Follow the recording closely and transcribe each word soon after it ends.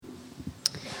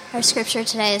Our scripture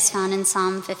today is found in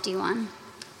Psalm 51.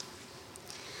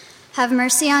 Have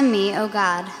mercy on me, O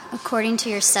God, according to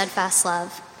your steadfast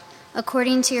love.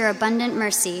 According to your abundant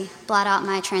mercy, blot out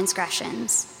my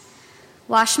transgressions.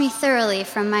 Wash me thoroughly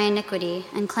from my iniquity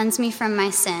and cleanse me from my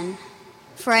sin.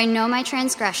 For I know my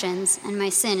transgressions, and my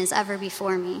sin is ever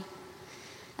before me.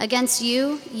 Against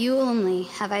you, you only,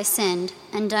 have I sinned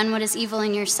and done what is evil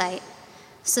in your sight,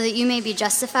 so that you may be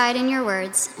justified in your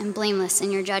words and blameless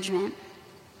in your judgment.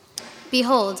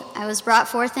 Behold, I was brought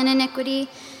forth in iniquity,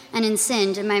 and in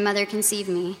sin did my mother conceive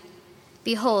me.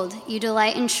 Behold, you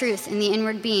delight in truth in the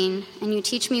inward being, and you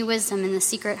teach me wisdom in the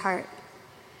secret heart.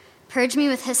 Purge me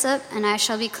with hyssop, and I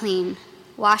shall be clean.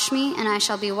 Wash me, and I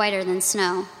shall be whiter than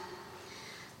snow.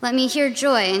 Let me hear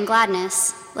joy and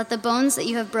gladness. Let the bones that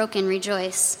you have broken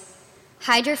rejoice.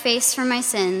 Hide your face from my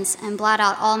sins, and blot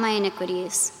out all my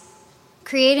iniquities.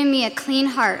 Create in me a clean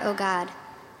heart, O God,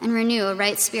 and renew a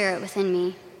right spirit within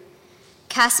me.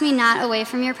 Cast me not away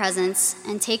from your presence,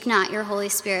 and take not your Holy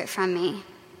Spirit from me.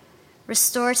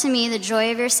 Restore to me the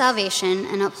joy of your salvation,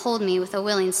 and uphold me with a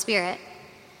willing spirit.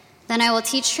 Then I will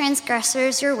teach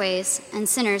transgressors your ways, and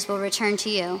sinners will return to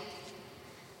you.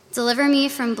 Deliver me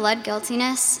from blood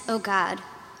guiltiness, O God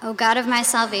of my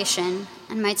salvation,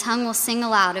 and my tongue will sing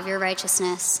aloud of your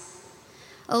righteousness.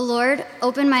 O Lord,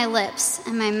 open my lips,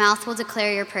 and my mouth will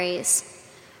declare your praise.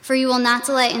 For you will not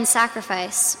delight in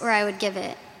sacrifice, or I would give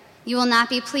it. You will not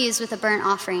be pleased with a burnt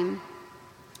offering.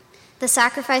 The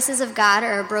sacrifices of God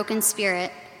are a broken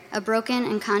spirit, a broken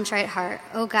and contrite heart.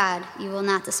 O God, you will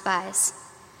not despise.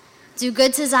 Do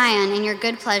good to Zion in your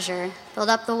good pleasure. Build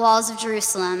up the walls of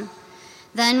Jerusalem.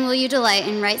 Then will you delight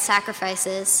in right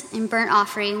sacrifices, in burnt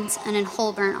offerings, and in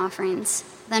whole burnt offerings.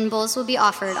 Then bulls will be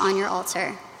offered on your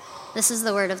altar. This is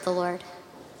the word of the Lord.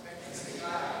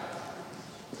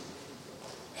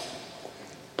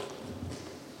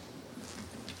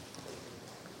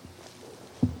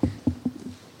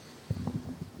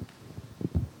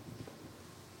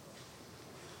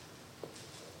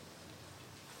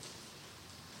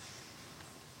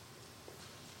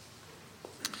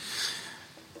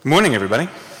 Good morning, everybody.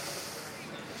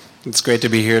 It's great to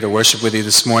be here to worship with you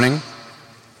this morning.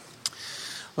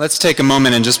 Let's take a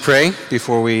moment and just pray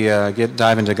before we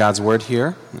dive into God's Word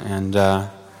here, and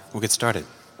we'll get started.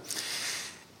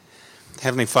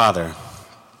 Heavenly Father,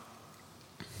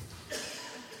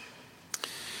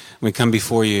 we come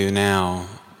before you now.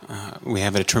 We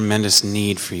have a tremendous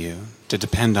need for you, to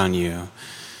depend on you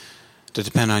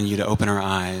to open our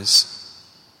eyes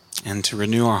and to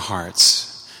renew our hearts,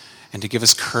 and to give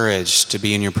us courage to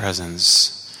be in your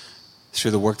presence through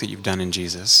the work that you've done in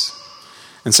Jesus.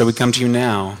 And so we come to you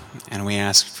now, and we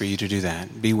ask for you to do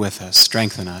that. Be with us,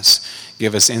 strengthen us,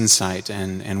 give us insight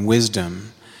and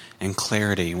wisdom and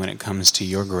clarity when it comes to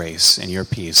your grace and your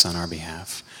peace on our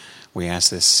behalf. We ask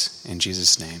this in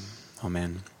Jesus' name.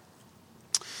 Amen.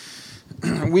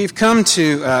 We've come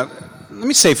to, let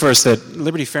me say first that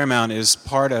Liberty Fairmount is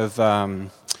part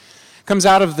of, comes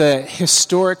out of the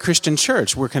historic Christian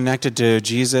church. We're connected to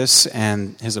Jesus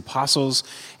and his apostles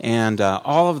and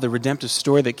all of the redemptive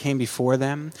story that came before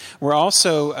them. We're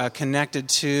also connected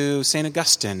to St.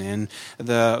 Augustine and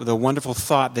the wonderful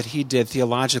thought that he did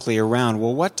theologically around,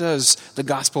 well, what does the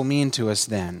gospel mean to us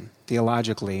then,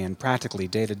 theologically and practically,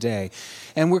 day to day?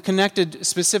 And we're connected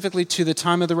specifically to the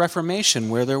time of the Reformation,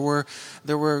 where there were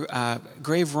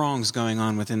grave wrongs going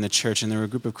on within the church, and there were a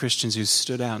group of Christians who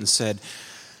stood out and said,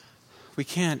 we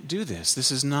can't do this.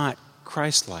 This is not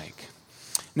Christ-like.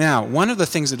 Now, one of the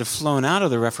things that have flown out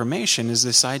of the Reformation is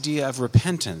this idea of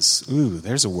repentance. Ooh,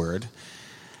 there's a word.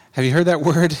 Have you heard that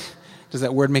word? Does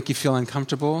that word make you feel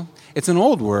uncomfortable? It's an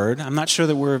old word. I'm not sure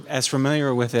that we're as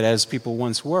familiar with it as people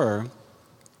once were.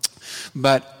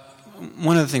 But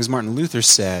one of the things Martin Luther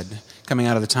said, coming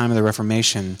out of the time of the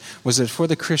Reformation, was that for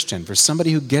the Christian, for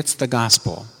somebody who gets the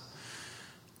gospel,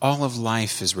 all of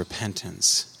life is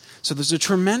repentance. So there's a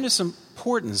tremendous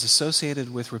importance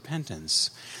associated with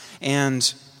repentance.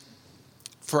 And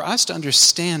for us to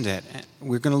understand it,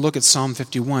 we're going to look at Psalm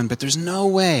 51, but there's no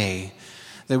way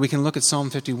that we can look at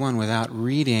Psalm 51 without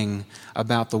reading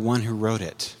about the one who wrote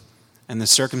it and the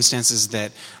circumstances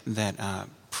that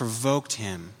provoked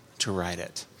him to write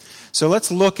it. So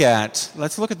let's look at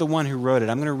the one who wrote it.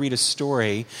 I'm going to read a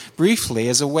story briefly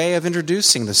as a way of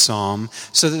introducing the psalm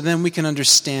so that then we can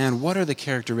understand what are the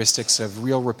characteristics of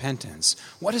real repentance.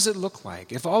 What does it look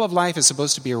like? If all of life is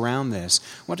supposed to be around this,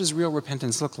 what does real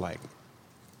repentance look like?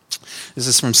 This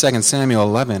is from 2 Samuel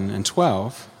 11 and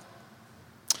 12,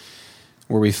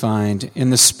 where we find,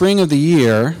 in the spring of the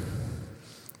year,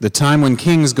 the time when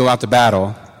kings go out to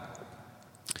battle,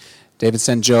 David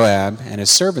sent Joab and his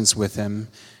servants with him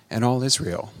and all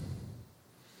Israel.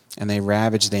 And they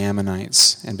ravaged the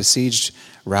Ammonites and besieged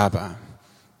Rabbah.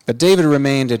 But David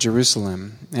remained at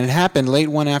Jerusalem. And it happened late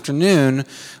one afternoon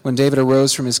when David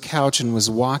arose from his couch and was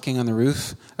walking on the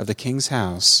roof of the king's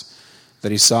house,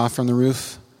 that he saw from the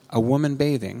roof a woman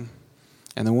bathing.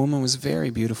 And the woman was very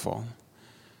beautiful.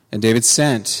 And David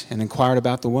sent and inquired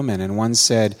about the woman. And one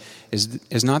said,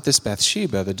 Is not this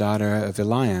Bathsheba, the daughter of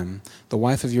Eliam, the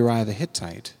wife of Uriah the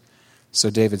Hittite? So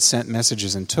David sent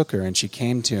messengers and took her, and she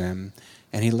came to him,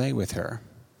 and he lay with her.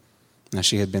 Now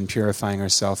she had been purifying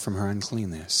herself from her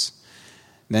uncleanness.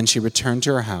 Then she returned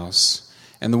to her house,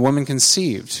 and the woman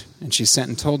conceived, and she sent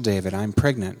and told David, I am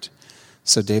pregnant.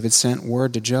 So David sent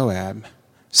word to Joab,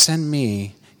 Send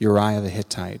me Uriah the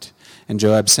Hittite. And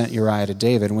Joab sent Uriah to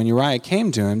David. When Uriah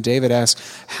came to him, David asked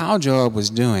how Joab was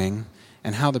doing,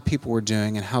 and how the people were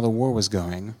doing, and how the war was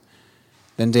going.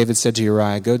 Then David said to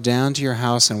Uriah, Go down to your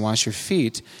house and wash your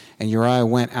feet. And Uriah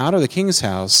went out of the king's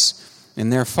house,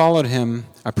 and there followed him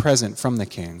a present from the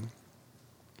king.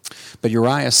 But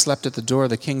Uriah slept at the door of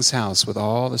the king's house with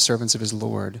all the servants of his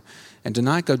lord, and did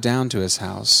not go down to his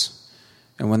house.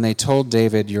 And when they told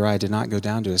David Uriah did not go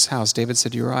down to his house, David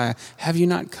said to Uriah, Have you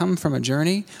not come from a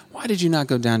journey? Why did you not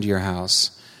go down to your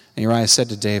house? And Uriah said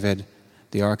to David,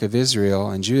 The ark of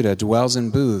Israel and Judah dwells in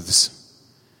booths,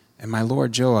 and my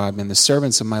lord Joab and the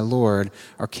servants of my lord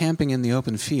are camping in the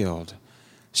open field.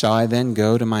 Shall I then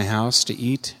go to my house to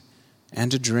eat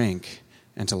and to drink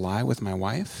and to lie with my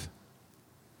wife?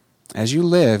 As you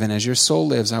live and as your soul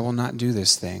lives, I will not do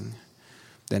this thing.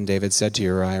 Then David said to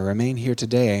Uriah, Remain here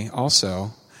today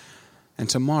also, and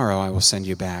tomorrow I will send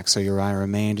you back. So Uriah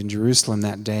remained in Jerusalem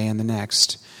that day and the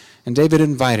next. And David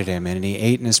invited him, and he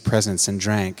ate in his presence and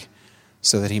drank,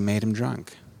 so that he made him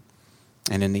drunk.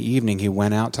 And in the evening he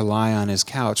went out to lie on his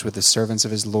couch with the servants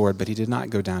of his lord, but he did not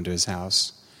go down to his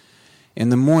house. In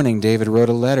the morning David wrote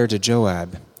a letter to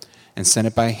Joab, and sent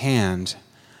it by hand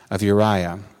of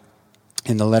Uriah.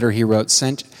 In the letter he wrote,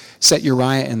 Set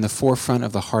Uriah in the forefront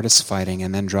of the hardest fighting,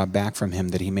 and then draw back from him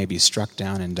that he may be struck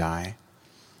down and die.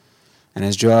 And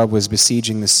as Joab was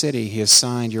besieging the city, he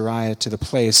assigned Uriah to the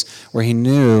place where he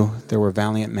knew there were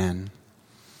valiant men.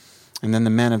 And then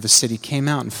the men of the city came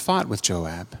out and fought with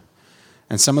Joab.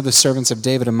 And some of the servants of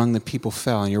David among the people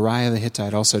fell, and Uriah the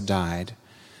Hittite also died.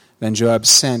 Then Joab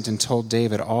sent and told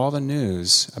David all the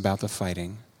news about the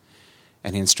fighting.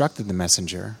 And he instructed the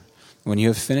messenger, When you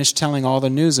have finished telling all the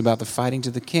news about the fighting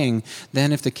to the king,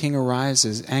 then if the king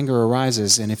anger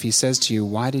arises, and if he says to you,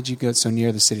 Why did you go so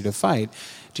near the city to fight?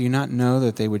 Do you not know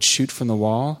that they would shoot from the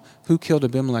wall? Who killed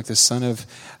Abimelech the son of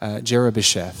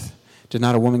Jerubbesheth? Did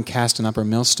not a woman cast an upper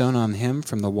millstone on him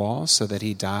from the wall so that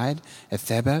he died at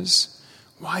Thebez?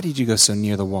 Why did you go so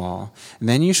near the wall? And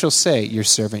then you shall say, Your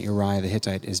servant Uriah the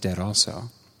Hittite is dead also.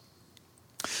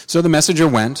 So the messenger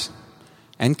went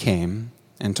and came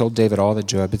and told David all that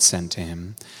Joab had sent to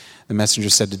him. The messenger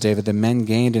said to David, The men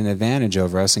gained an advantage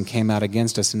over us and came out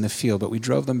against us in the field, but we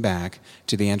drove them back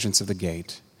to the entrance of the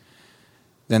gate.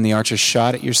 Then the archers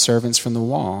shot at your servants from the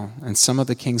wall, and some of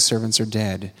the king's servants are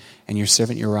dead, and your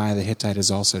servant Uriah the Hittite is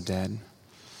also dead.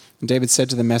 And David said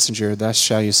to the messenger, Thus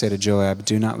shall you say to Joab,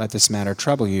 Do not let this matter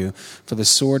trouble you, for the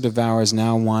sword devours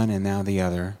now one and now the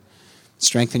other.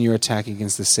 Strengthen your attack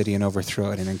against the city and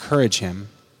overthrow it, and encourage him.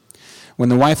 When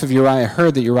the wife of Uriah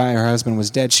heard that Uriah her husband was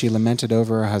dead, she lamented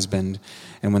over her husband.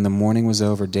 And when the mourning was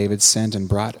over, David sent and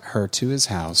brought her to his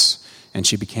house, and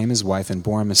she became his wife and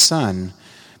bore him a son.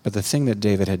 But the thing that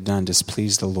David had done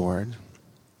displeased the Lord.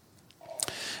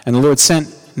 And the Lord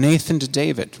sent Nathan to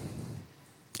David,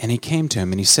 and he came to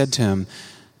him, and he said to him,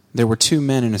 There were two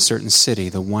men in a certain city,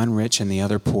 the one rich and the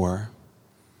other poor.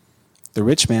 The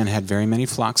rich man had very many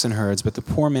flocks and herds, but the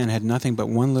poor man had nothing but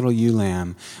one little ewe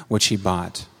lamb, which he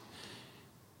bought.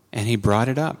 And he brought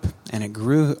it up, and it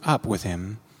grew up with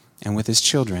him and with his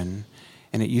children,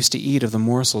 and it used to eat of the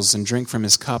morsels and drink from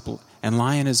his cup and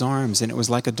lie in his arms, and it was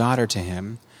like a daughter to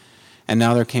him. And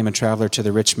now there came a traveler to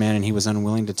the rich man, and he was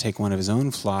unwilling to take one of his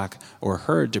own flock or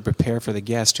herd to prepare for the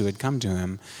guest who had come to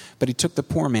him. But he took the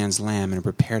poor man's lamb and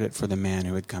prepared it for the man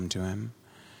who had come to him.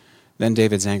 Then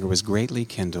David's anger was greatly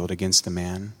kindled against the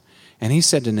man. And he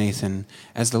said to Nathan,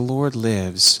 As the Lord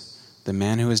lives, the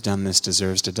man who has done this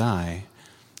deserves to die.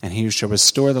 And he shall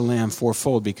restore the lamb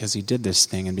fourfold because he did this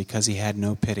thing and because he had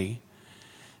no pity.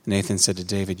 Nathan said to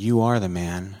David, You are the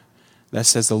man. Thus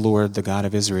says the Lord, the God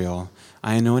of Israel,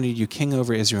 I anointed you king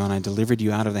over Israel, and I delivered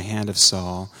you out of the hand of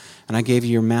Saul. And I gave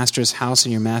you your master's house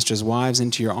and your master's wives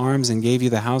into your arms, and gave you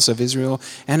the house of Israel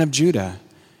and of Judah.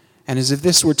 And as if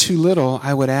this were too little,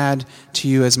 I would add to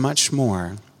you as much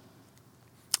more.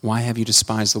 Why have you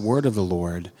despised the word of the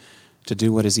Lord to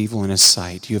do what is evil in his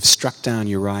sight. You have struck down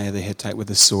Uriah the Hittite with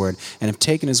a sword, and have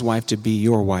taken his wife to be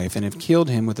your wife, and have killed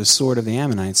him with the sword of the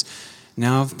Ammonites.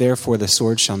 Now, therefore, the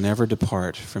sword shall never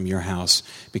depart from your house,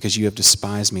 because you have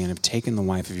despised me, and have taken the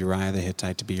wife of Uriah the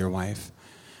Hittite to be your wife.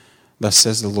 Thus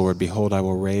says the Lord, behold, I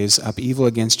will raise up evil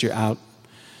against you out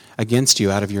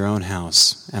of your own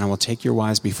house, and I will take your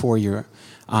wives before your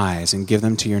eyes, and give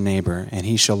them to your neighbor, and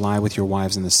he shall lie with your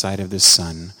wives in the sight of this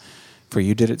sun. For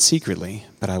you did it secretly,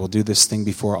 but I will do this thing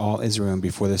before all Israel and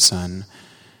before the sun.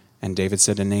 And David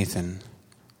said to Nathan,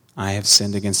 I have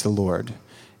sinned against the Lord.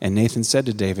 And Nathan said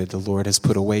to David, the Lord has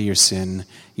put away your sin,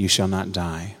 you shall not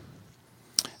die.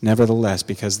 Nevertheless,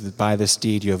 because by this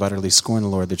deed you have utterly scorned the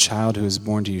Lord, the child who is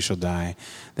born to you shall die.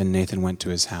 Then Nathan went to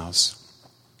his house.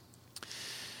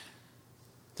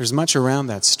 There's much around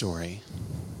that story.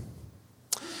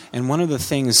 And one of the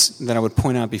things that I would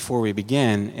point out before we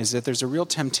begin is that there's a real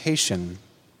temptation.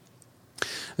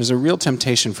 There's a real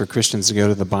temptation for Christians to go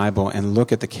to the Bible and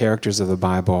look at the characters of the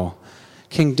Bible.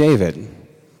 King David,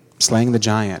 slaying the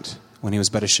giant when he was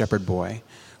but a shepherd boy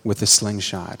with the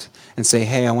slingshot, and say,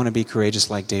 hey, I want to be courageous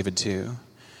like David too.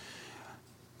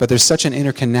 But there's such an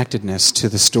interconnectedness to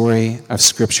the story of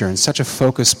Scripture and such a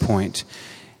focus point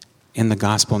in the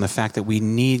gospel and the fact that we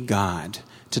need God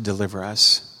to deliver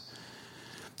us,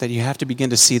 that you have to begin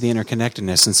to see the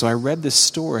interconnectedness. And so I read this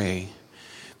story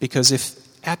because if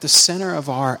at the center of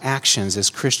our actions as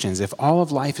Christians, if all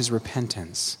of life is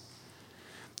repentance,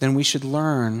 then we should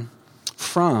learn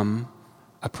from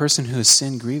a person who has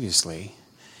sinned grievously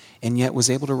and yet was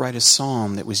able to write a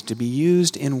psalm that was to be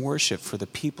used in worship for the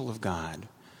people of God,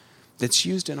 that's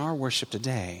used in our worship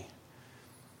today.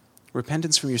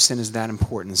 Repentance from your sin is that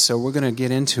important. So we're going to get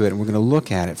into it and we're going to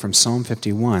look at it from Psalm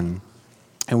 51.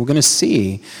 And we're going to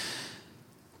see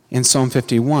in Psalm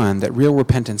 51 that real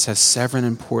repentance has several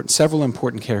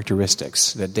important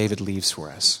characteristics that David leaves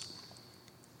for us.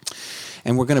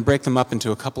 And we're going to break them up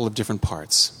into a couple of different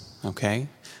parts, okay?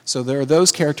 So there are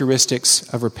those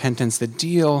characteristics of repentance that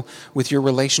deal with your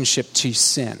relationship to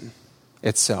sin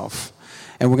itself.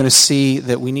 And we're going to see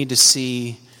that we need to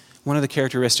see one of the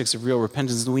characteristics of real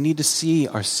repentance is that we need to see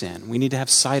our sin. We need to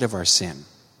have sight of our sin.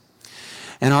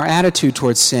 And our attitude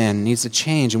towards sin needs to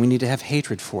change, and we need to have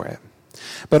hatred for it.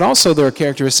 But also there are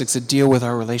characteristics that deal with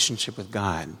our relationship with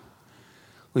God.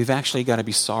 We've actually got to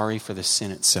be sorry for the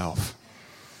sin itself.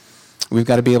 We've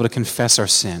got to be able to confess our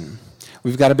sin.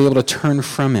 We've got to be able to turn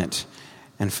from it,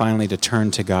 and finally to turn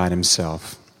to God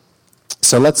himself.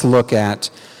 So let's look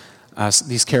at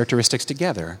these characteristics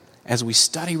together as we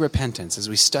study repentance, as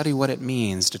we study what it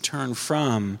means to turn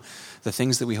from the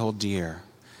things that we hold dear,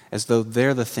 as though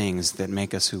they're the things that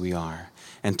make us who we are,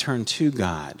 and turn to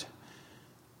God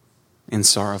in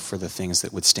sorrow for the things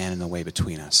that would stand in the way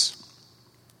between us.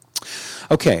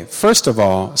 Okay, first of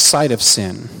all, sight of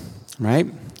sin, right?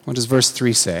 What does verse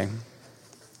 3 say?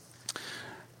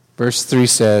 Verse 3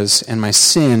 says, and my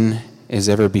sin is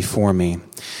ever before me.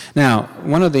 Now,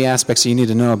 one of the aspects you need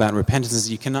to know about repentance is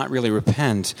you cannot really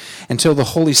repent until the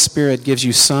Holy Spirit gives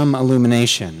you some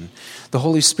illumination. The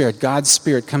Holy Spirit, God's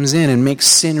Spirit, comes in and makes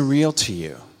sin real to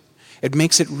you. It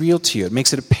makes it real to you. It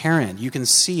makes it apparent. You can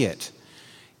see it.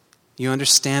 You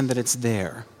understand that it's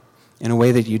there in a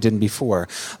way that you didn't before.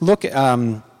 Look,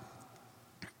 God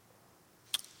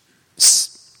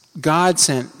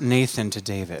sent Nathan to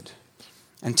David.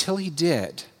 Until he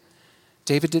did,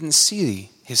 David didn't see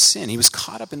his sin. He was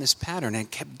caught up in this pattern, and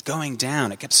it kept going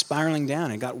down. It kept spiraling down.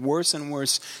 It got worse and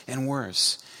worse and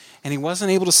worse. And he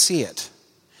wasn't able to see it.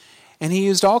 And he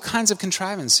used all kinds of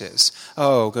contrivances.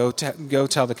 Oh, go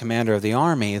tell the commander of the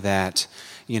army that,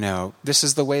 this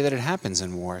is the way that it happens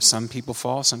in war. Some people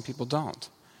fall, some people don't.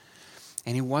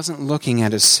 And he wasn't looking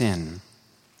at his sin.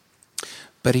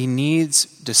 But he needs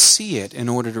to see it in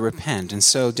order to repent. And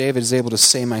so David is able to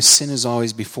say, my sin is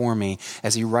always before me,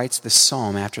 as he writes this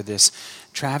psalm after this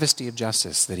travesty of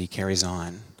justice that he carries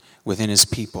on within his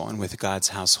people and with God's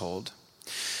household.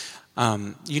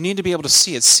 You need to be able to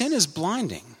see it. Sin is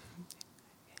blinding.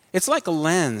 It's like a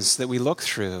lens that we look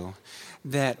through,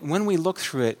 that when we look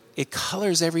through it, it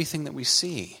colors everything that we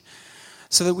see.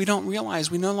 So that we no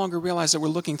longer realize that we're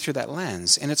looking through that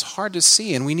lens. And it's hard to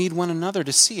see, and we need one another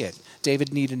to see it.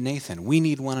 David needed Nathan. We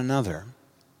need one another.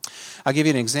 I'll give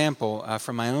you an example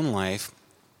from my own life.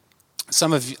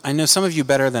 I know some of you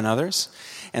better than others,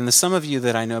 and the some of you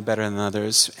that I know better than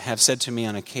others have said to me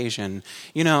on occasion,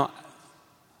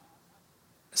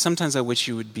 sometimes I wish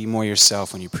you would be more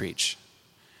yourself when you preach.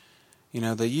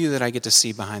 The you that I get to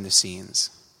see behind the scenes.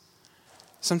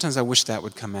 Sometimes I wish that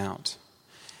would come out.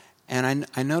 And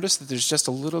I noticed that there's just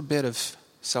a little bit of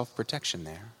self-protection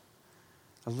there.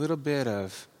 A little bit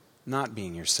of not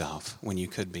being yourself when you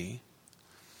could be.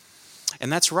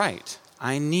 And that's right.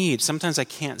 Sometimes I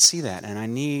can't see that, and I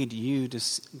need you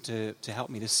to help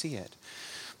me to see it.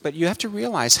 But you have to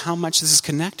realize how much this is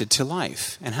connected to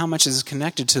life, and how much this is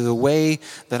connected to the way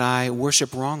that I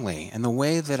worship wrongly, and the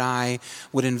way that I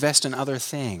would invest in other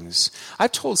things.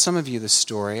 I've told some of you this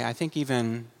story, I think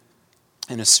even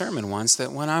in a sermon once,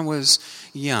 that when I was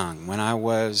young, when I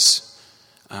was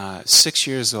 6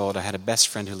 years old, I had a best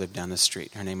friend who lived down the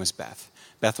street. Her name was Beth.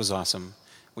 Beth was awesome.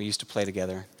 We used to play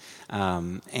together.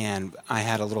 And I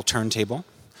had a little turntable,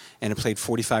 and it played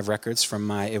 45 records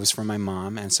it was from my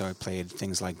mom, and so I played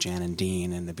things like Jan and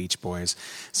Dean and the Beach Boys.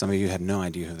 Some of you have no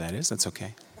idea who that is. That's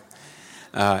okay.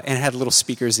 And it had little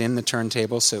speakers in the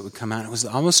turntable, so it would come out. It was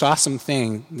the most awesome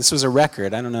thing. This was a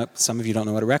record. I don't know, some of you don't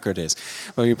know what a record is.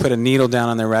 But you put a needle down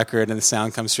on the record, and the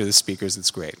sound comes through the speakers.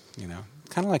 It's great,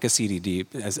 Kind of like a CD,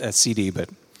 but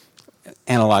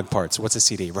analog parts. What's a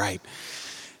CD? Right.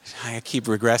 I keep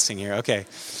regressing here. Okay.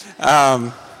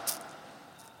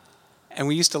 And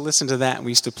we used to listen to that, and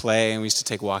we used to play, and we used to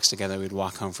take walks together. We'd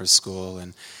walk home from school.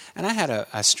 And I had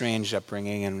a strange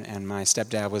upbringing, and my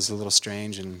stepdad was a little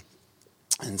strange, and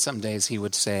some days he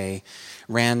would say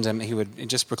he would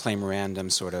just proclaim random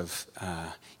sort of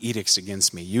edicts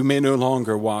against me. You may no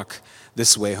longer walk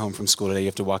this way home from school today. You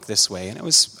have to walk this way. And it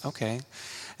was okay.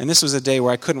 And this was a day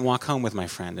where I couldn't walk home with my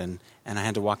friend, and I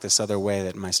had to walk this other way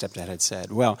that my stepdad had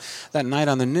said. Well, that night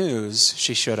on the news,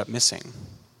 she showed up missing.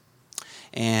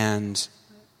 And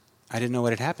I didn't know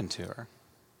what had happened to her.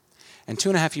 And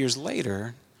 2.5 years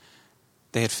later,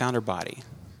 they had found her body.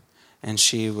 And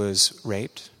she was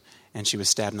raped, and she was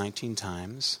stabbed 19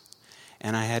 times.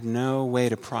 And I had no way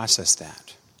to process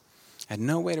that.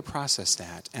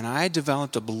 And I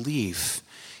developed a belief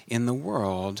in the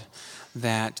world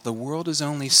that the world is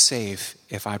only safe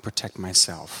if I protect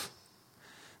myself.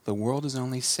 The world is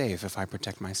only safe if I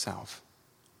protect myself.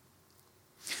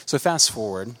 So fast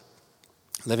forward,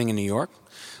 living in New York,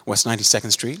 West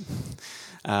 92nd Street,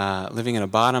 living in a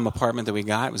bottom apartment that we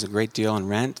got. It was a great deal in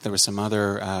rent. There were some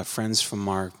other friends from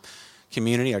our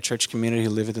community, our church community, who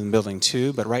lived in the building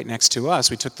too. But right next to us,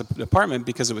 we took the apartment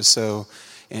because it was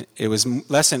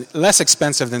less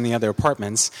expensive than the other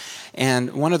apartments.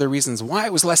 And one of the reasons why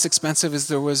it was less expensive is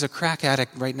there was a crack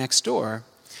addict right next door.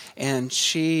 And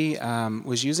she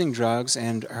was using drugs,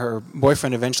 and her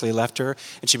boyfriend eventually left her,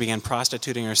 and she began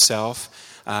prostituting herself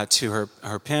to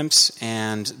her pimps,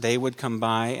 and they would come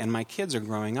by, and my kids are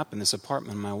growing up in this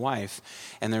apartment, my wife,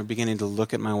 and they're beginning to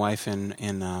look at my wife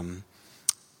in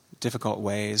difficult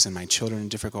ways, and my children in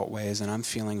difficult ways, and I'm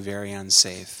feeling very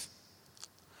unsafe.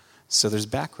 So there's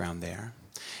background there.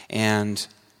 And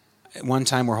one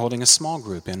time we're holding a small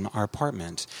group in our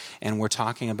apartment, and we're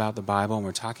talking about the Bible, and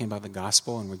we're talking about the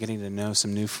gospel, and we're getting to know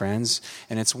some new friends,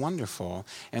 and it's wonderful.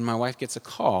 And my wife gets a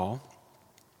call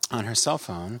on her cell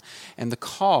phone, and the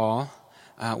call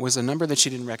was a number that she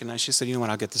didn't recognize. She said, you know what,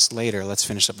 I'll get this later. Let's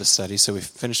finish up the study. So we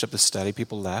finished up the study.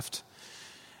 People left,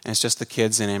 and it's just the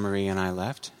kids and Anne-Marie and I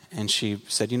left. And she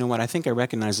said, you know what, I think I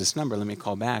recognize this number. Let me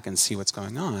call back and see what's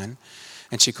going on.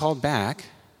 And she called back,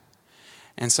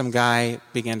 and some guy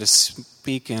began to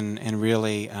speak in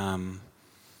really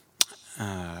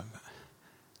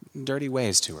dirty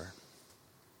ways to her,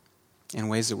 in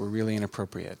ways that were really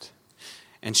inappropriate.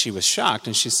 And she was shocked,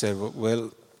 and she said,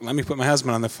 well, let me put my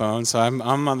husband on the phone. So I'm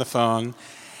on the phone,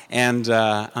 and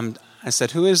I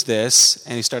said, who is this?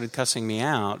 And he started cussing me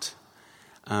out.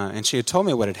 And she had told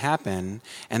me what had happened,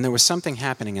 and there was something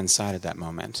happening inside at that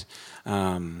moment.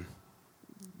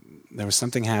 There was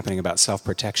something happening about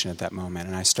self-protection at that moment,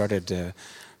 and I started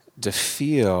to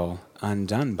feel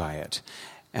undone by it.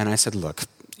 And I said, look,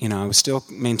 I was still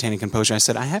maintaining composure. I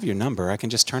said, I have your number. I can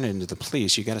just turn it into the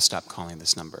police. You got to stop calling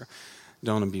this number.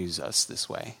 Don't abuse us this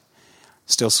way.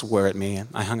 Still swore at me.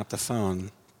 I hung up the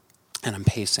phone, and I'm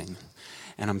pacing.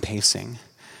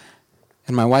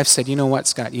 And my wife said, you know what,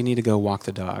 Scott, you need to go walk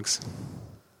the dogs,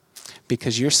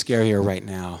 because you're scarier right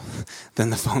now than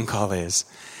the phone call is.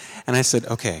 And I said,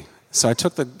 okay. So I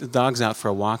took the dogs out for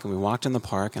a walk, and we walked in the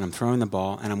park, and I'm throwing the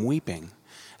ball, and I'm weeping.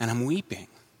 And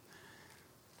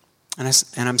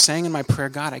I'm saying in my prayer,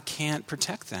 God, I can't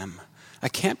protect them. I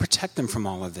can't protect them from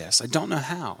all of this. I don't know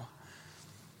how.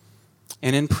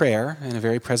 And in prayer, in a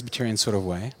very Presbyterian sort of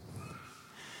way,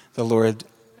 the Lord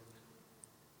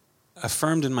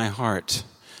affirmed in my heart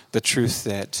the truth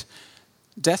that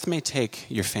death may take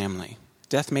your family,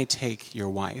 death may take your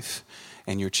wife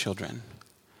and your children,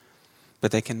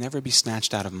 but they can never be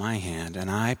snatched out of my hand, and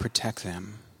I protect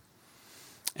them,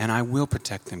 and I will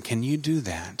protect them. Can you do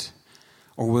that?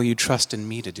 Or will you trust in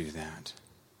me to do that?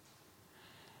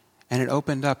 And it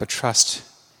opened up a trust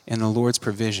in the Lord's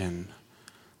provision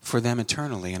for them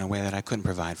eternally in a way that I couldn't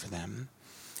provide for them.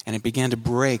 And it began to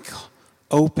break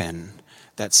open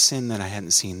that sin that I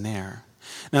hadn't seen there.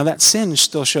 Now that sin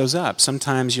still shows up.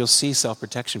 Sometimes you'll see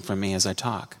self-protection from me as I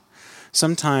talk.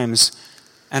 Sometimes,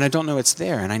 and I don't know it's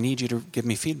there, and I need you to give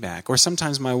me feedback. Or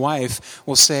sometimes my wife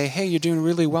will say, hey, you're doing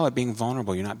really well at being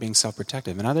vulnerable. You're not being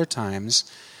self-protective. And other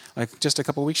times, like just a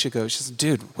couple weeks ago, she said,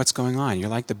 dude, what's going on? You're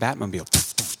like the Batmobile.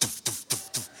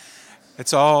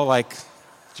 It's all like,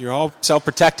 you're all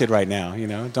self-protected right now,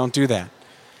 Don't do that.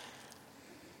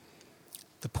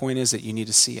 The point is that you need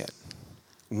to see it.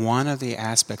 One of the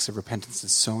aspects of repentance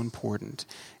that's so important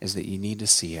is that you need to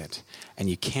see it. And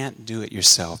you can't do it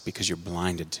yourself because you're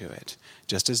blinded to it,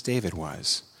 just as David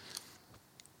was.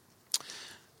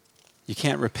 You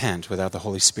can't repent without the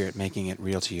Holy Spirit making it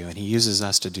real to you, and he uses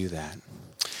us to do that.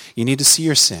 You need to see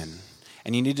your sin,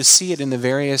 and you need to see it in the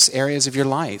various areas of your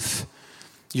life,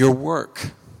 your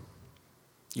work,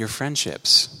 your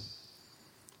friendships,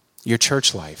 your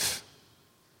church life,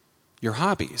 your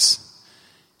hobbies,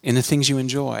 in the things you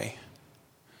enjoy,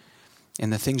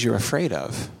 in the things you're afraid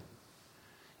of,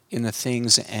 in the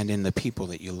things and in the people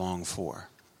that you long for.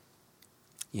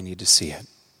 You need to see it.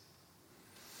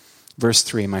 Verse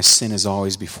 3, my sin is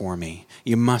always before me.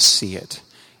 You must see it.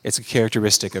 It's a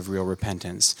characteristic of real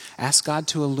repentance. Ask God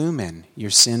to illumine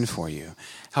your sin for you.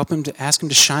 Ask him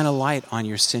to shine a light on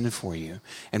your sin for you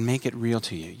and make it real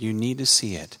to you. You need to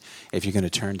see it if you're going to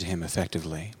turn to him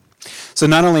effectively. So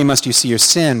not only must you see your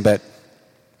sin, but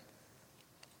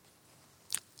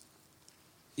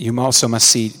you also must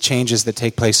see changes that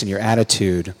take place in your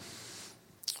attitude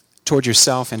toward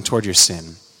yourself and toward your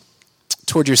sin.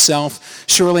 Toward yourself,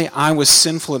 surely I was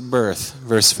sinful at birth,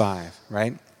 verse 5,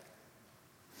 right?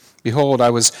 Behold, I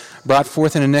was brought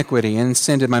forth in iniquity, and in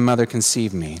sin did my mother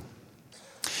conceive me.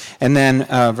 And then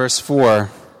verse 4,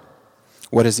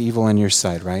 what is evil in your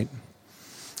sight, right?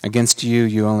 Against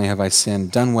you only have I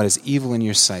sinned, done what is evil in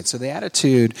your sight. So the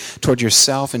attitude toward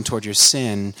yourself and toward your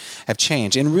sin have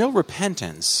changed. In real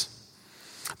repentance,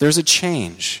 there's a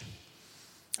change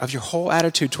of your whole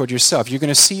attitude toward yourself. You're going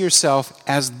to see yourself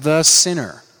as the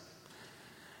sinner.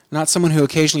 Not someone who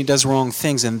occasionally does wrong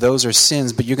things, and those are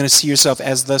sins, but you're going to see yourself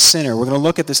as the sinner. We're going to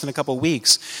look at this in a couple of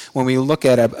weeks when we look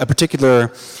at a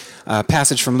particular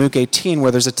passage from Luke 18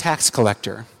 where there's a tax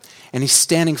collector, and he's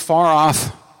standing far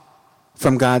off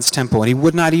from God's temple, and he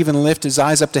would not even lift his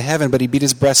eyes up to heaven, but he beat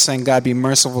his breast saying, God, be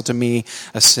merciful to me,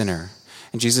 a sinner.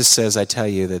 And Jesus says, I tell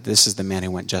you that this is the man who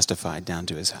went justified down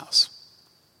to his house.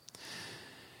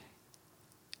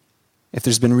 If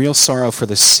there's been real sorrow for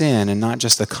the sin and not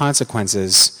just the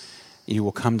consequences, you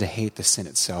will come to hate the sin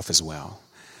itself as well.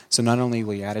 So not only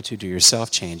will your attitude to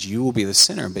yourself change, you will be the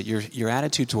sinner, but your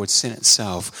attitude towards sin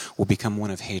itself will become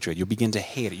one of hatred. You'll begin to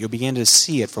hate it. You'll begin to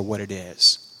see it for what it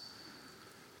is.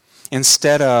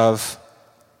 Instead of,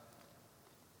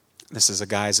 this is a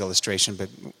guy's illustration, but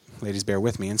ladies, bear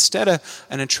with me. Instead of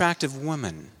an attractive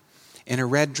woman in a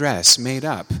red dress made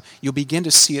up, you'll begin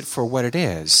to see it for what it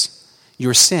is,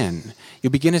 your sin.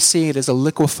 You'll begin to see it as a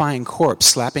liquefying corpse,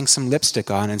 slapping some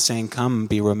lipstick on and saying, come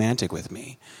be romantic with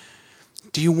me.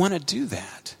 Do you want to do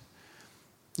that?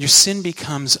 Your sin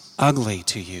becomes ugly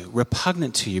to you,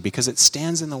 repugnant to you, because it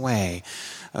stands in the way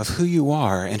of who you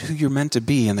are and who you're meant to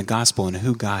be in the gospel and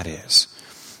who God is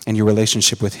and your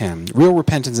relationship with him. Real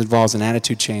repentance involves an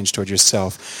attitude change toward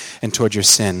yourself and toward your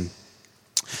sin.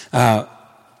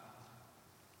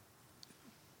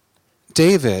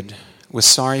 David was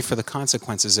sorry for the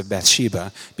consequences of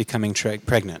Bathsheba becoming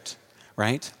pregnant,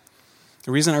 right?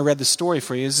 The reason I read the story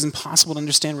for you is it's impossible to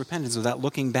understand repentance without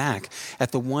looking back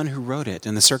at the one who wrote it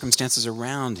and the circumstances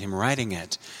around him writing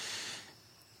it.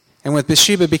 And when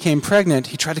Bathsheba became pregnant,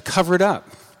 he tried to cover it up.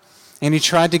 And he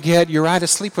tried to get Uriah to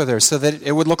sleep with her so that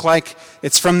it would look like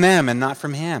it's from them and not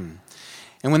from him.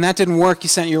 And when that didn't work, he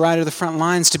sent Uriah to the front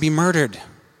lines to be murdered.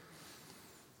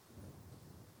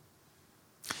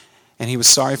 And he was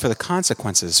sorry for the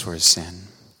consequences for his sin.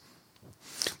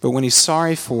 But when he's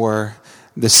sorry for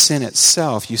the sin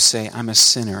itself, you say, I'm a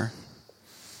sinner.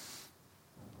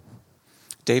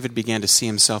 David began to see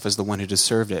himself as the one who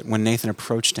deserved it. When Nathan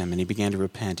approached him and he began to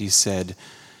repent, Nathan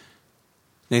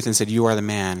said, you are the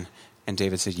man. And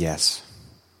David said, yes,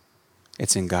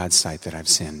 it's in God's sight that I've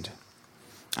sinned.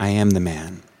 I am the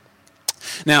man.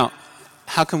 Now,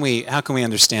 how can we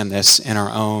understand this in our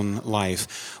own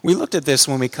life? We looked at this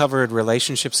when we covered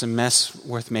relationships, a mess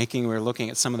worth making. We were looking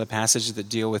at some of the passages that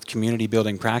deal with community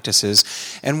building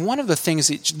practices. And one of the things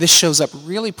that this shows up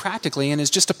really practically in is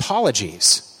just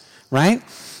apologies, right?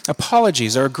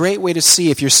 Apologies are a great way to see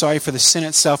if you're sorry for the sin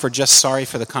itself or just sorry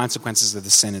for the consequences of the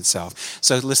sin itself.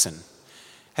 So listen,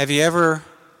 have you ever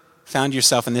found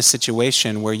yourself in this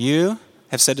situation where you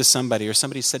have said to somebody, or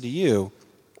somebody said to you,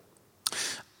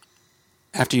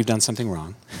 after you've done something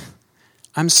wrong,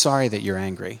 I'm sorry that you're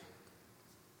angry.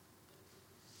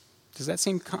 Does that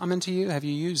seem common to you? Have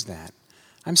you used that?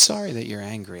 I'm sorry that you're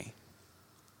angry.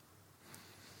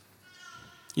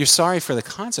 You're sorry for the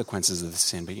consequences of the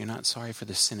sin, but you're not sorry for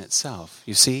the sin itself.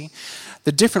 You see?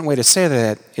 The different way to say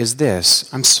that is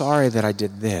this: I'm sorry that I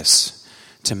did this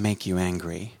to make you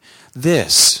angry.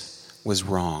 This was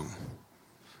wrong.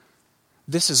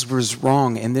 This was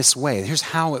wrong in this way. Here's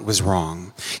how it was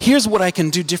wrong. Here's what I can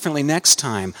do differently next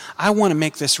time. I want to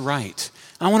make this right.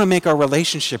 I want to make our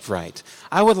relationship right.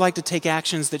 I would like to take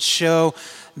actions that show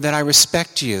that I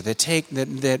respect you,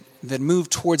 that move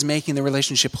towards making the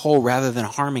relationship whole rather than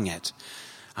harming it.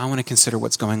 I want to consider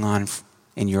what's going on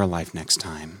in your life next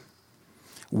time.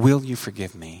 Will you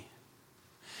forgive me?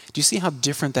 Do you see how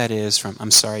different that is from,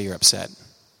 I'm sorry you're upset?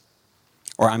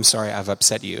 Or I'm sorry I've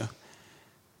upset you.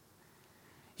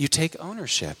 You take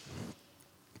ownership.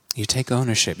 You take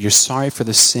ownership. You're sorry for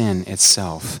the sin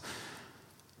itself.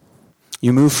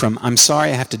 You move from, I'm sorry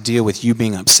I have to deal with you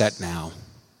being upset now.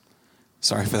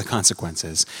 Sorry for the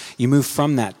consequences. You move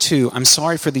from that to, I'm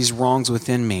sorry for these wrongs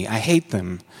within me. I hate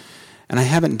them. And I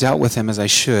haven't dealt with them as I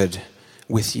should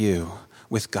with you,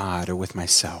 with God, or with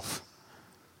myself.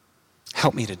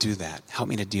 Help me to do that. Help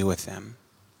me to deal with them.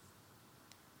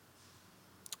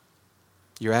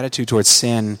 Your attitude towards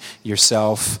sin,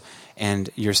 yourself, and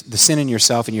the sin in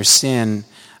yourself and your sin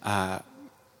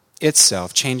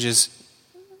itself changes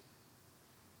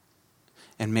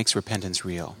and makes repentance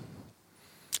real.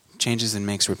 Changes and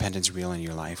makes repentance real in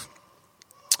your life.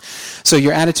 So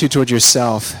your attitude toward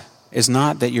yourself is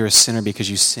not that you're a sinner because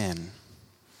you sin,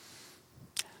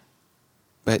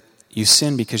 but you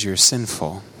sin because you're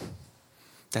sinful.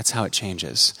 That's how it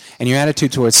changes. And your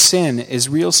attitude towards sin is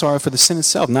real sorrow for the sin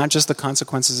itself, not just the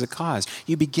consequences it caused.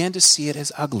 You begin to see it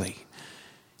as ugly.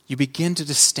 You begin to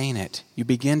disdain it. You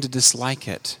begin to dislike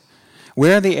it.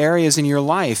 Where are the areas in your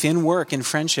life, in work, in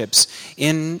friendships,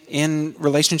 in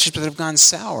relationships that have gone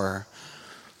sour?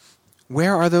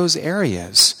 Where are those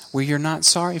areas where you're not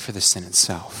sorry for the sin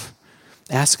itself?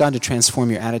 Ask God to transform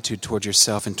your attitude toward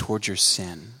yourself and toward your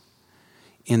sin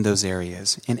in those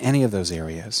areas, in any of those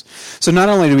areas. So not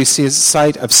only do we see a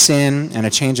sight of sin and a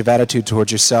change of attitude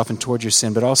towards yourself and toward your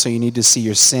sin, but also you need to see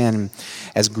your sin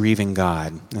as grieving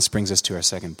God. This brings us to our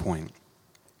second point.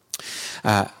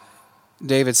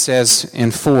 David says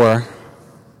in 4,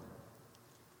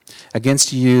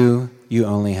 against you, you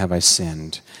only have I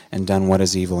sinned and done what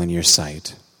is evil in your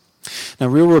sight. Now,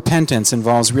 real repentance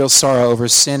involves real sorrow over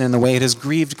sin and the way it has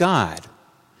grieved God.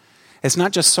 It's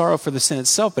not just sorrow for the sin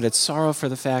itself, but it's sorrow for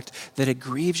the fact that it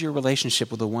grieves your relationship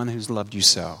with the one who's loved you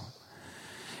so.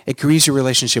 It grieves your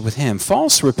relationship with him.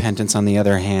 False repentance, on the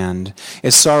other hand,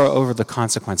 is sorrow over the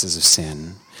consequences of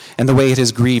sin and the way it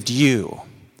has grieved you.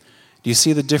 Do you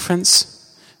see the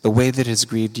difference? The way that it has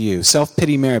grieved you.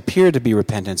 Self-pity may appear to be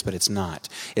repentance, but it's not.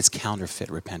 It's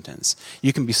counterfeit repentance.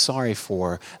 You can be sorry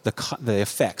for the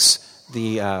effects.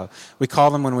 We call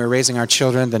them, when we're raising our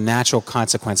children, the natural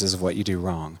consequences of what you do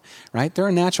wrong. Right? There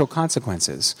are natural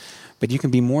consequences. But you can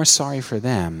be more sorry for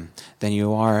them than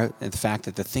you are the fact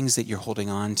that the things that you're holding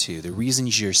on to, the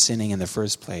reasons you're sinning in the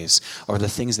first place, are the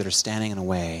things that are standing in the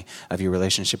way of your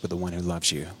relationship with the one who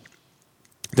loves you.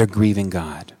 They're grieving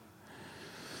God.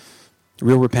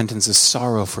 Real repentance is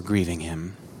sorrow for grieving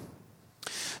him.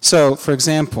 So, for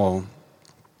example,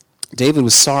 David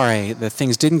was sorry that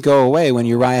things didn't go away when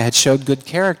Uriah had showed good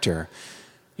character.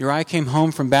 Uriah came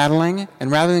home from battling, and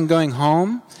rather than going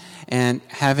home and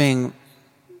having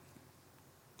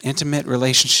intimate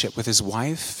relationship with his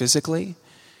wife physically,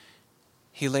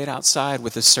 he laid outside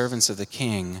with the servants of the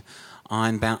king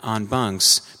on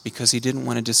bunks because he didn't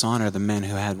want to dishonor the men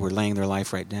who were laying their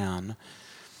life right down.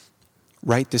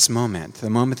 Right this moment,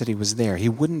 the moment that he was there, he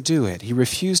wouldn't do it. He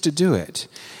refused to do it.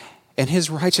 And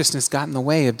his righteousness got in the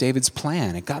way of David's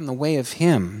plan. It got in the way of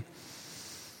him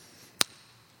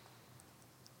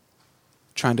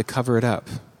trying to cover it up.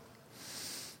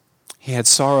 He had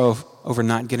sorrow over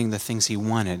not getting the things he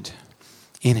wanted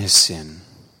in his sin.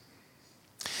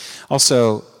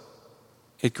 Also,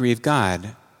 it grieved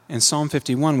God. In Psalm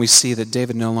 51, we see that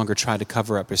David no longer tried to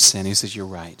cover up his sin. He says, "You're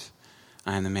right.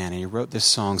 I am the man." And he wrote this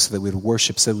song so that we'd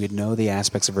worship, so that we'd know the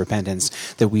aspects of repentance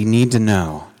that we need to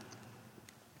know.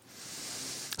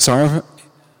 Sorrow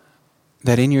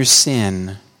that in your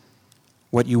sin,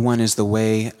 what you want is in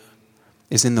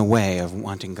the way of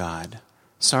wanting God.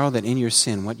 Sorrow that in your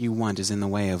sin, what you want is in the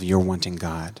way of your wanting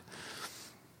God.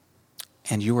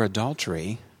 And your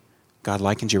adultery God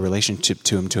likens your relationship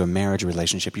to him to a marriage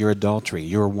relationship. Your adultery,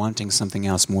 your wanting something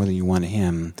else more than you want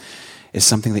him, is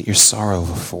something that you're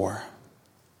sorrowful for.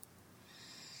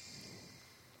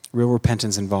 Real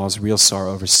repentance involves real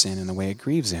sorrow over sin and the way it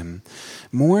grieves him.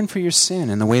 Mourn for your sin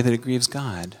and the way that it grieves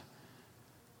God.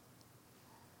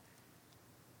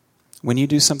 When you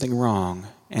do something wrong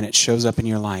and it shows up in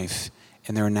your life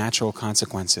and there are natural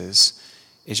consequences,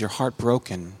 is your heart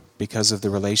broken because of the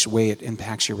way it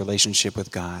impacts your relationship with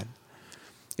God?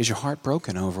 Is your heart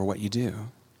broken over what you do?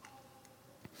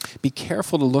 Be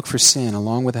careful to look for sin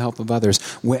along with the help of others.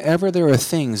 Wherever there are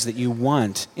things that you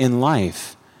want in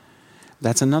life,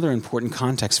 that's another important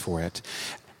context for it.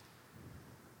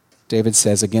 David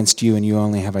says, against you and you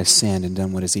only have I sinned and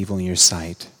done what is evil in your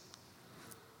sight.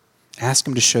 Ask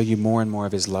him to show you more and more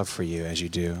of his love for you as you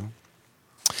do.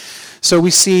 So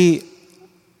we see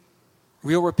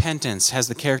real repentance has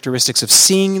the characteristics of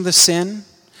seeing the sin.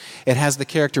 It has the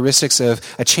characteristics of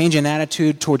a change in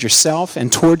attitude toward yourself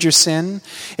and toward your sin.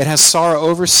 It has sorrow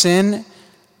over sin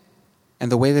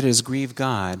and the way that it has grieved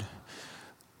God.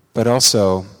 But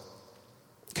also,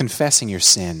 confessing your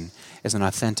sin is an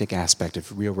authentic aspect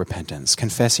of real repentance.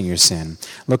 Confessing your sin.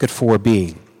 Look at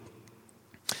 4b.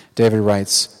 David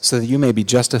writes, so that you may be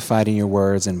justified in your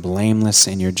words and blameless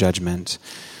in your judgment.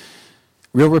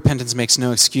 Real repentance makes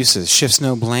no excuses, shifts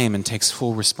no blame, and takes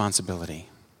full responsibility.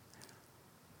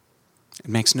 It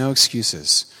makes no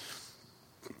excuses.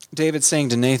 David's saying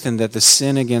to Nathan that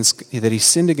he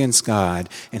sinned against God,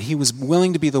 and he was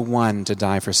willing to be the one to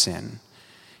die for sin.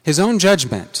 His own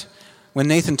judgment, when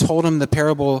Nathan told him the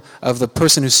parable of the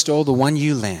person who stole the one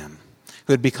ewe lamb,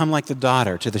 who had become like the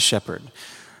daughter to the shepherd,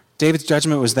 David's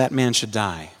judgment was that man should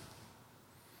die.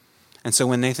 And so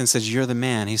when Nathan says, you're the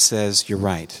man, he says, you're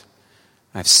right.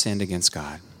 I've sinned against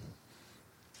God.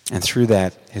 And through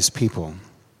that, his people.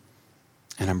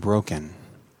 And I'm broken.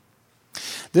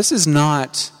 This is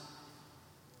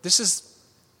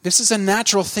a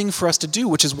natural thing for us to do,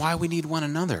 which is why we need one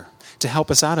another to help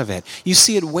us out of it. You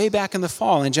see it way back in the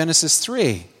fall in Genesis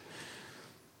 3.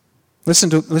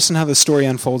 Listen how the story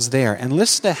unfolds there. And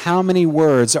listen to how many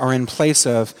words are in place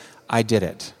of, I did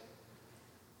it.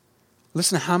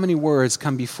 Listen to how many words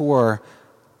come before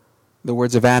the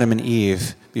words of Adam and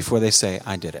Eve before they say,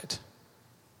 I did it.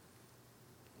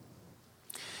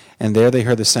 And there they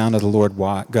heard the sound of the Lord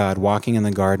God walking in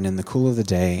the garden in the cool of the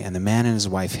day, and the man and his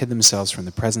wife hid themselves from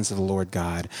the presence of the Lord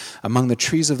God among the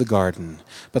trees of the garden.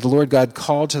 But the Lord God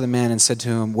called to the man and said to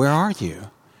him, where are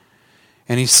you?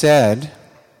 And he said,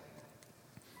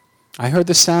 I heard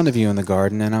the sound of you in the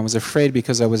garden, and I was afraid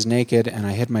because I was naked, and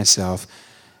I hid myself.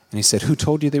 And he said, who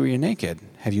told you that you were naked?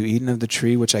 Have you eaten of the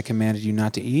tree which I commanded you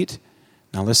not to eat?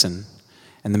 Now listen.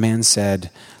 And the man said,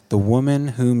 the woman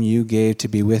whom you gave to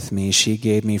be with me, she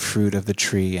gave me fruit of the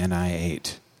tree, and I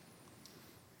ate.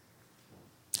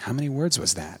 How many words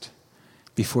was that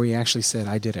before he actually said,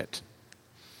 I did it?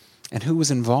 And who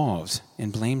was involved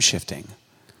in blame shifting?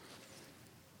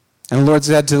 And the Lord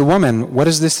said to the woman, what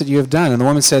is this that you have done? And the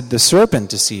woman said, the serpent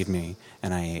deceived me,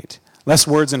 and I ate. Less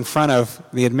words in front of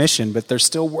the admission, but there's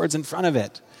still words in front of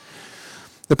it.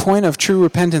 The point of true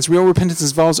repentance, real repentance,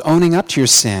 involves owning up to your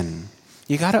sin.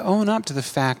 You got to own up to the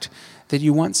fact that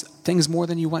you want things more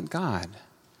than you want God,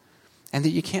 and that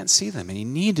you can't see them, and you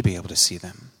need to be able to see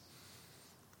them.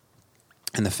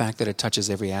 And the fact that it touches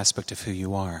every aspect of who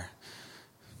you are.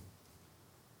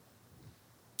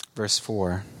 Verse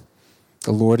 4.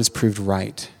 The Lord is proved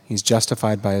right. He's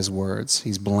justified by his words.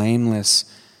 He's blameless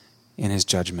in his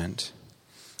judgment.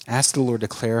 Ask the Lord to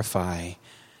clarify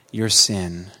your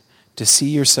sin, to see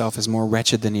yourself as more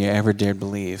wretched than you ever dared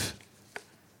believe.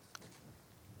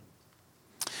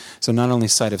 So not only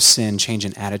sight of sin, change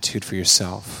in attitude for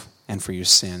yourself and for your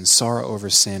sin, sorrow over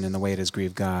sin and the way it has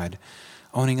grieved God,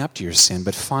 owning up to your sin,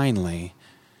 but finally,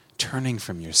 turning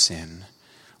from your sin.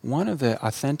 One of the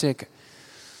authentic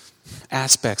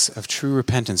aspects of true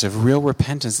repentance, of real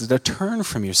repentance, is to turn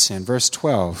from your sin. Verse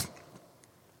 12.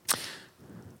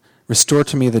 Restore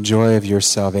to me the joy of your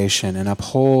salvation and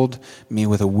uphold me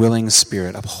with a willing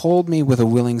spirit. Uphold me with a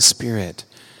willing spirit.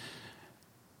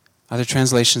 Other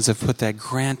translations have put that,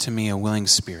 grant to me a willing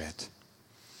spirit.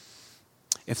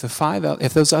 If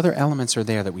those other elements are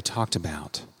there that we talked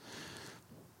about,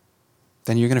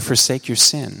 then you're going to forsake your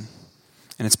sin,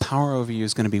 and its power over you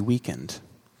is going to be weakened.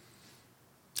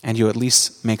 And you at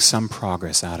least make some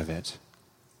progress out of it.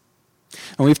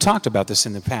 And we've talked about this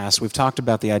in the past. We've talked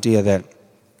about the idea that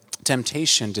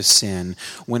temptation to sin,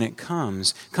 when it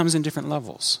comes in different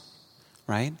levels,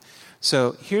 right?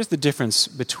 So here's the difference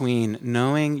between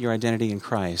knowing your identity in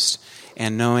Christ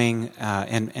and knowing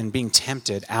and being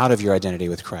tempted out of your identity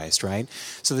with Christ, right?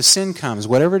 So the sin comes,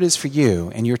 whatever it is for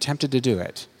you, and you're tempted to do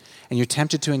it, and you're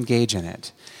tempted to engage in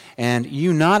it. And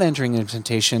you not entering into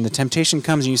temptation, the temptation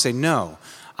comes and you say, no,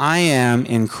 I am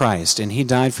in Christ, and he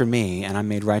died for me, and I'm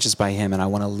made righteous by him, and I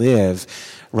want to live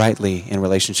rightly in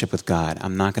relationship with God.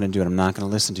 I'm not going to do it. I'm not going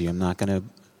to listen to you. I'm not going to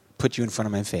put you in front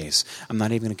of my face. I'm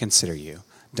not even going to consider you.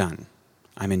 Done.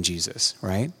 I'm in Jesus,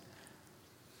 right?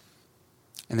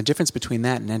 And the difference between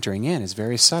that and entering in is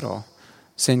very subtle.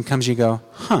 Sin comes, you go,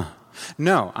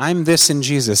 no, I'm this in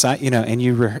Jesus. And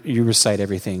you recite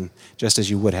everything just as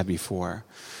you would have before.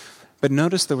 But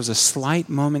notice there was a slight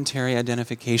momentary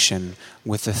identification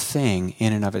with the thing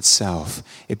in and of itself.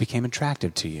 It became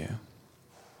attractive to you.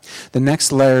 The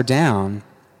next layer down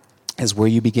is where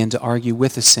you begin to argue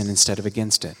with the sin instead of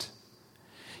against it.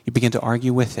 You begin to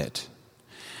argue with it.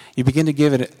 You begin to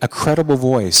give it a credible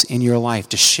voice in your life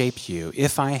to shape you.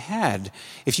 If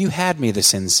you had me, the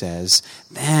sin says,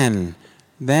 then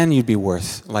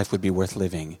life would be worth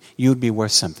living. You would be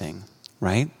worth something,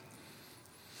 right?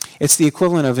 It's the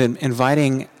equivalent of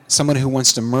inviting someone who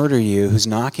wants to murder you, who's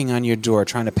knocking on your door,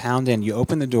 trying to pound in. You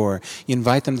open the door, you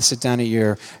invite them to sit down at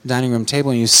your dining room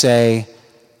table, and you say,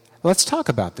 let's talk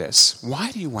about this.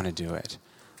 Why do you want to do it?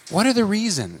 What are the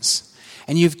reasons?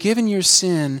 And you've given your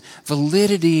sin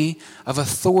validity of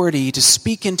authority to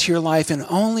speak into your life in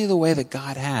only the way that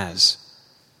God has.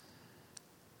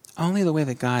 Only the way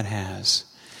that God has.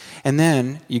 And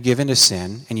then you give into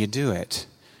sin and you do it.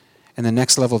 And the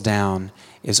next level down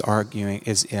is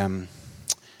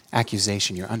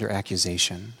accusation. You're under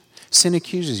accusation. Sin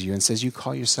accuses you and says you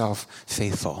call yourself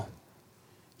faithful.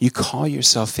 You call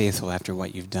yourself faithful after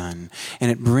what you've done.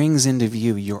 And it brings into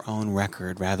view your own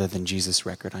record rather than Jesus'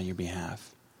 record on your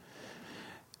behalf.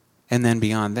 And then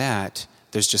beyond that,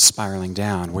 there's just spiraling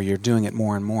down where you're doing it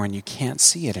more and more and you can't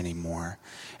see it anymore.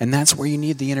 And that's where you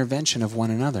need the intervention of one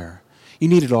another. You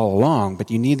need it all along, but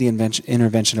you need the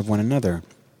intervention of one another.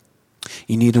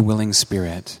 You need a willing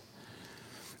spirit.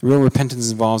 Real repentance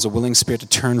involves a willing spirit to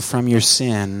turn from your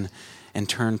sin and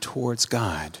turn towards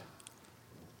God.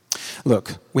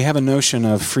 Look, we have a notion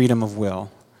of freedom of will.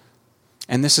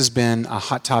 And this has been a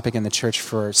hot topic in the church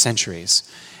for centuries.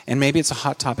 And maybe it's a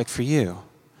hot topic for you.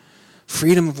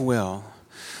 Freedom of will.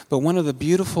 But one of the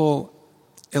beautiful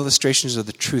illustrations of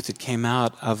the truth that came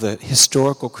out of the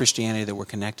historical Christianity that we're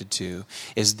connected to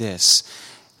is this.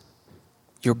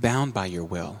 You're bound by your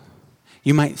will.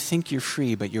 You might think you're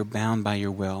free, but you're bound by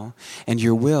your will. And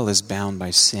your will is bound by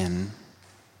sin.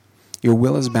 Your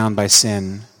will is bound by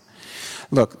sin.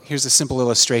 Look, here's a simple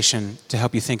illustration to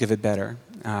help you think of it better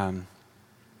in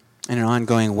an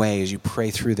ongoing way as you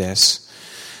pray through this.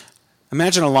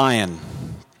 Imagine a lion,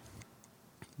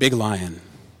 big lion,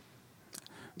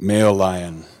 male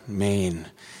lion, mane,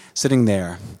 sitting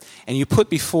there. And you put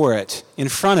before it, in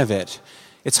front of it,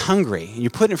 it's hungry. And you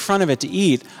put in front of it to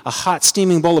eat a hot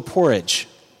steaming bowl of porridge.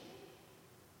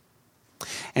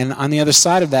 And on the other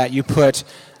side of that, you put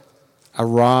a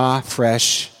raw,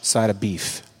 fresh side of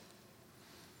beef.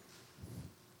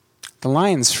 The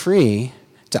lion's free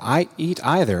to eat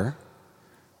either,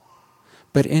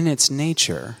 but in its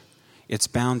nature, it's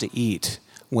bound to eat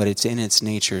what it's in its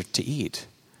nature to eat.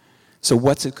 So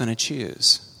what's it going to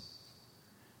choose?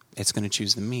 It's going to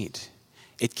choose the meat.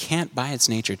 It can't, by its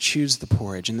nature, choose the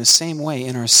porridge. In the same way,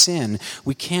 in our sin,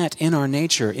 we can't, in our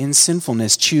nature, in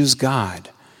sinfulness, choose God.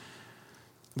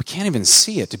 We can't even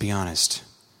see it, to be honest.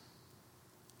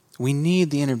 We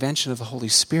need the intervention of the Holy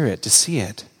Spirit to see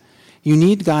it. You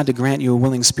need God to grant you a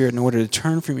willing spirit in order to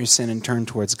turn from your sin and turn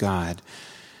towards God.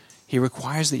 He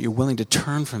requires that you're willing to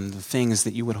turn from the things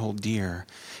that you would hold dear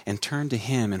and turn to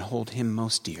Him and hold Him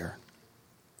most dear.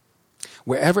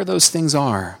 Wherever those things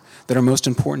are that are most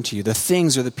important to you, the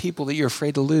things or the people that you're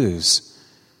afraid to lose,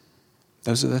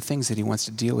 those are the things that He wants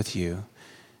to deal with you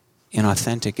in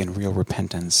authentic and real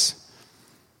repentance.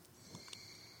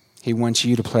 He wants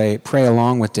you to pray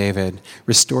along with David,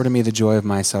 restore to me the joy of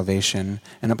my salvation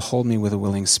and uphold me with a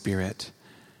willing spirit.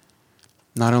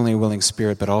 Not only a willing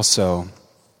spirit, but also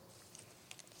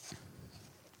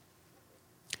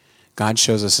God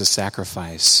shows us a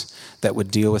sacrifice that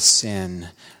would deal with sin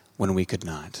when we could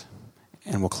not.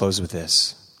 And we'll close with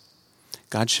this.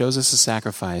 God shows us a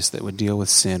sacrifice that would deal with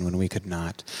sin when we could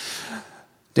not.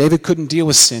 David couldn't deal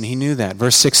with sin. He knew that.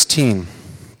 Verse 16.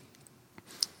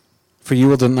 For you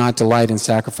will not delight in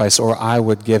sacrifice, or I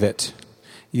would give it.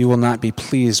 You will not be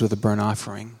pleased with a burnt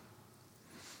offering.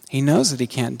 He knows that he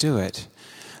can't do it.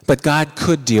 But God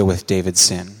could deal with David's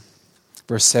sin.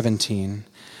 Verse 17.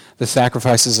 The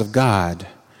sacrifices of God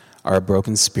are a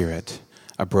broken spirit,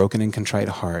 a broken and contrite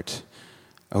heart,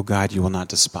 O God, you will not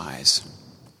despise.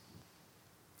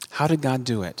 How did God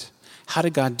do it? How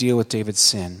did God deal with David's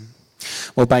sin?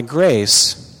 Well, by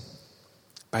grace,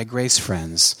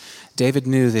 friends, David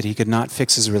knew that he could not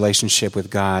fix his relationship with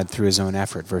God through his own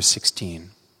effort, verse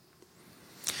 16.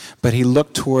 But he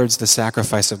looked towards the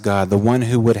sacrifice of God, the one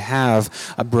who would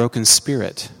have a broken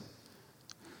spirit,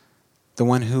 the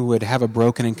one who would have a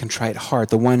broken and contrite heart,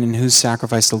 the one in whose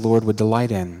sacrifice the Lord would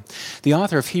delight in. The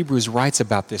author of Hebrews writes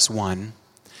about this one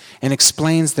and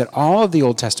explains that all of the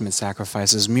Old Testament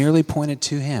sacrifices merely pointed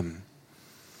to him.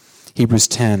 Hebrews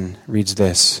 10 reads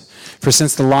this, "For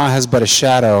since the law has but a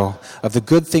shadow of the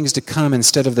good things to come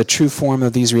instead of the true form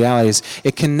of these realities,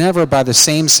 it can never, by the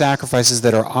same sacrifices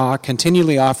that are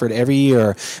continually offered every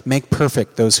year, make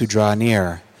perfect those who draw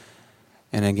near."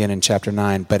 And again in chapter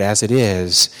 9, "But as it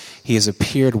is, he has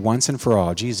appeared once and for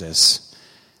all," Jesus,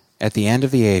 "at the end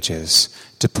of the ages,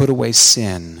 to put away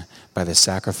sin by the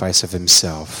sacrifice of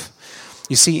himself."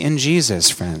 You see, in Jesus,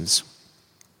 friends,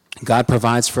 God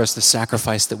provides for us the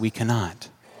sacrifice that we cannot.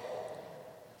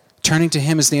 Turning to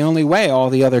him is the only way all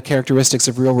the other characteristics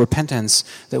of real repentance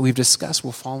that we've discussed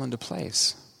will fall into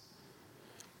place.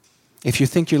 If you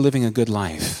think you're living a good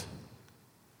life,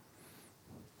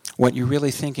 what you're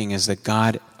really thinking is that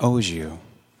God owes you,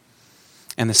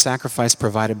 and the sacrifice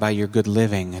provided by your good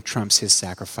living trumps his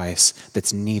sacrifice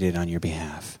that's needed on your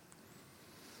behalf.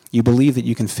 You believe that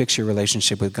you can fix your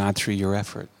relationship with God through your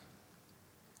effort.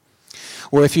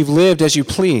 Or if you've lived as you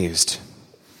pleased,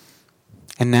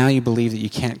 and now you believe that you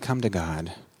can't come to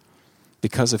God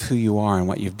because of who you are and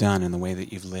what you've done and the way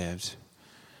that you've lived.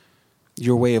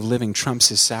 Your way of living trumps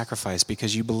his sacrifice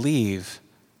because you believe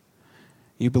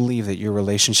that your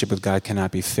relationship with God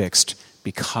cannot be fixed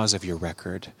because of your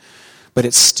record. But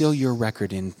it's still your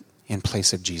record in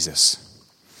place of Jesus.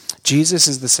 Jesus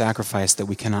is the sacrifice that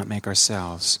we cannot make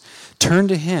ourselves. Turn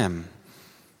to him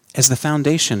as the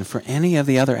foundation for any of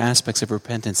the other aspects of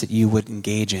repentance that you would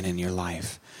engage in your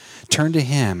life. Turn to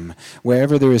him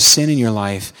wherever there is sin in your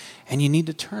life and you need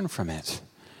to turn from it.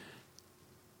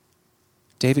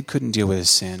 David couldn't deal with his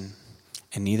sin,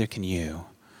 and neither can you,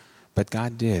 but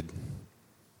God did.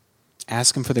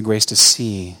 Ask him for the grace to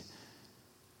see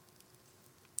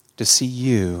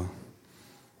you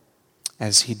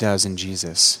as he does in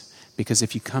Jesus. Because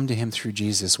if you come to him through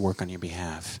Jesus' work on your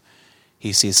behalf,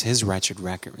 he sees his righteous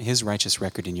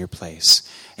record in your place.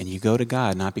 And you go to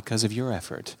God not because of your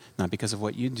effort, not because of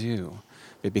what you do,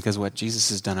 but because of what Jesus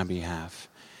has done on behalf.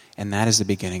 And that is the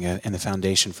beginning and the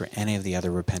foundation for any of the other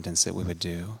repentance that we would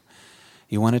do.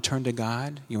 You want to turn to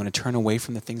God? You want to turn away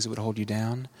from the things that would hold you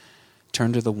down?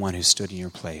 Turn to the one who stood in your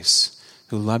place,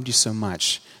 who loved you so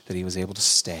much that he was able to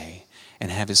stay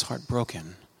and have his heart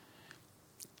broken,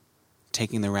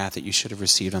 taking the wrath that you should have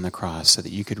received on the cross so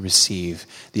that you could receive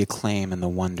the acclaim and the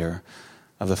wonder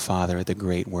of the Father at the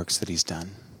great works that he's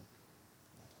done.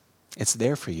 It's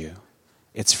there for you.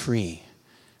 It's free.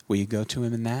 Will you go to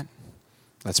him in that?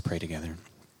 Let's pray together.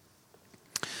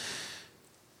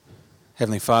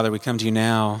 Heavenly Father, we come to you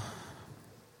now,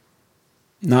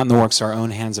 not in the works our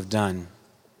own hands have done,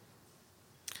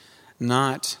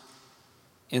 not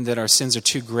in that our sins are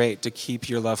too great to keep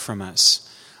your love from us,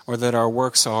 or that our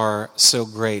works are so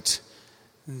great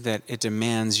that it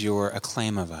demands your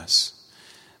acclaim of us.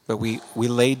 But we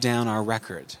lay down our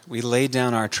record. We lay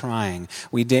down our trying.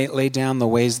 We lay down the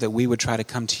ways that we would try to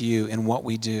come to you in what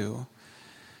we do.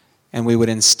 And we would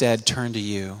instead turn to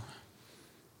you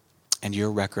and your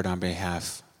record on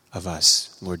behalf of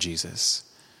us, Lord Jesus.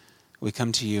 We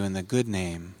come to you in the good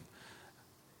name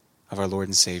of our Lord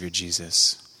and Savior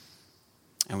Jesus.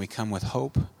 And we come with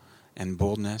hope and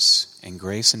boldness and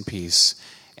grace and peace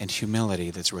and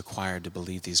humility that's required to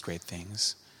believe these great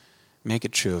things. Make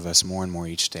it true of us more and more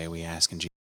each day, we ask in Jesus' name.